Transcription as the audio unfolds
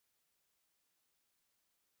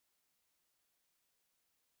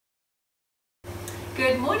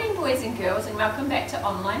Good morning, boys and girls, and welcome back to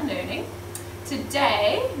online learning.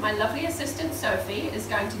 Today my lovely assistant Sophie is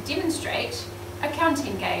going to demonstrate a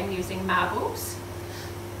counting game using marbles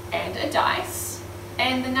and a dice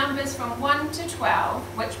and the numbers from 1 to 12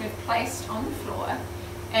 which we've placed on the floor,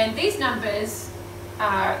 and these numbers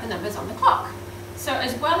are the numbers on the clock. So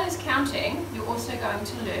as well as counting, you're also going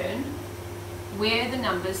to learn where the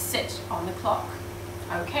numbers sit on the clock.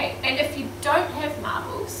 Okay, and if you don't have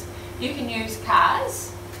marbles, you can use cars,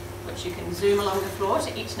 which you can zoom along the floor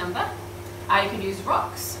to each number. You can use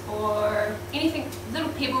rocks or anything, little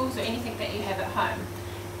pebbles or anything that you have at home.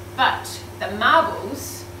 But the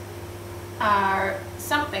marbles are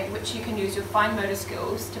something which you can use your fine motor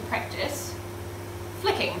skills to practice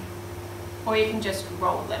flicking, or you can just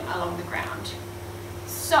roll them along the ground.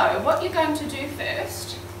 So what you're going to do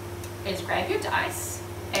first is grab your dice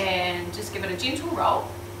and just give it a gentle roll.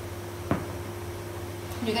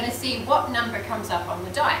 You're going to see what number comes up on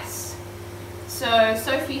the dice. So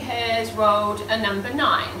Sophie has rolled a number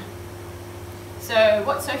 9. So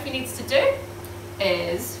what Sophie needs to do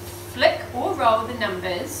is flick or roll the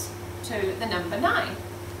numbers to the number 9.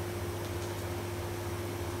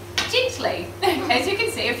 Gently. As you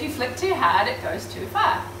can see, if you flick too hard, it goes too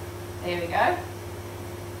far. There we go.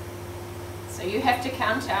 So you have to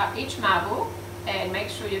count out each marble and make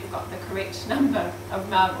sure you've got the correct number of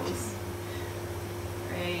marbles.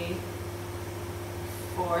 3,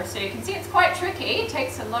 4. So you can see it's quite tricky. It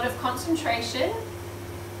takes a lot of concentration.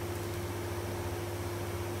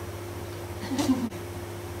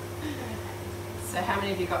 So how many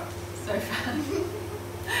have you got so far?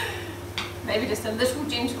 Maybe just a little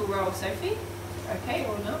gentle roll, Sophie. Okay,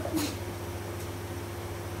 or not?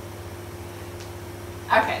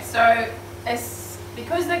 Okay, so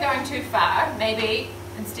because they're going too far, maybe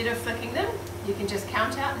instead of flicking them, you can just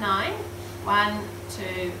count out 9. 1,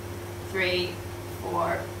 2, 3,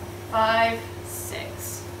 4, 5,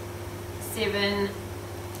 6, 7,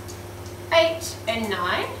 8, and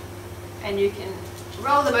 9, and you can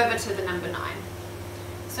roll them over to the number 9.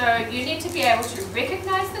 So you need to be able to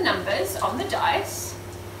recognize the numbers on the dice,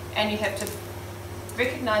 and you have to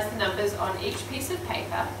recognize the numbers on each piece of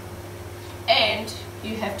paper, and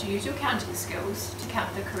you have to use your counting skills to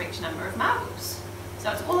count the correct number of marbles. So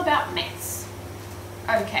it's all about maths.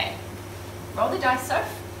 Okay, roll the dice,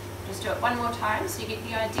 Soph. Just do it one more time so you get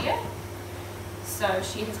the idea. So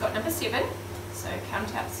she has got number 7, so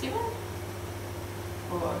count out 7.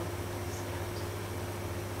 4,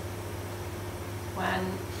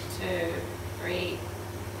 1, 2, 3,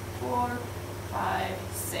 4, 5,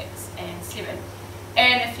 6, and 7.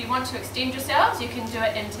 And if you want to extend yourselves, you can do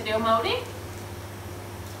it in Te Reo Māori.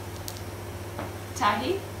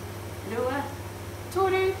 Tahi, rua,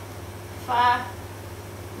 toru, wha,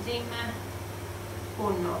 rima,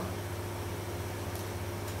 ono,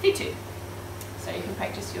 whitu. So you can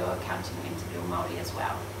practice your counting in Te Reo Māori as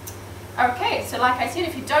well. Okay, so like I said,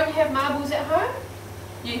 if you don't have marbles at home,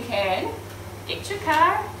 you can get your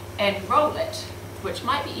car and roll it, which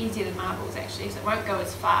might be easier than marbles actually, so it won't go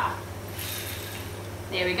as far.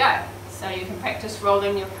 There we go. So you can practice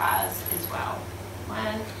rolling your cars as well.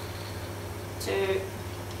 1, 2,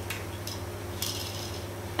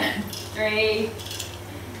 3,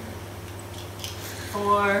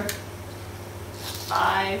 4,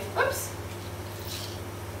 5, oops,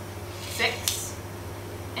 6,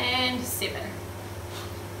 and 7.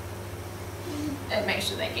 And make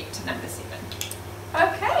sure they get to number 7.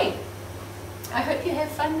 Okay, I hope you have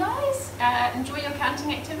fun, guys. Enjoy your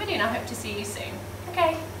counting activity, and I hope to see you soon.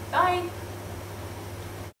 Okay, bye.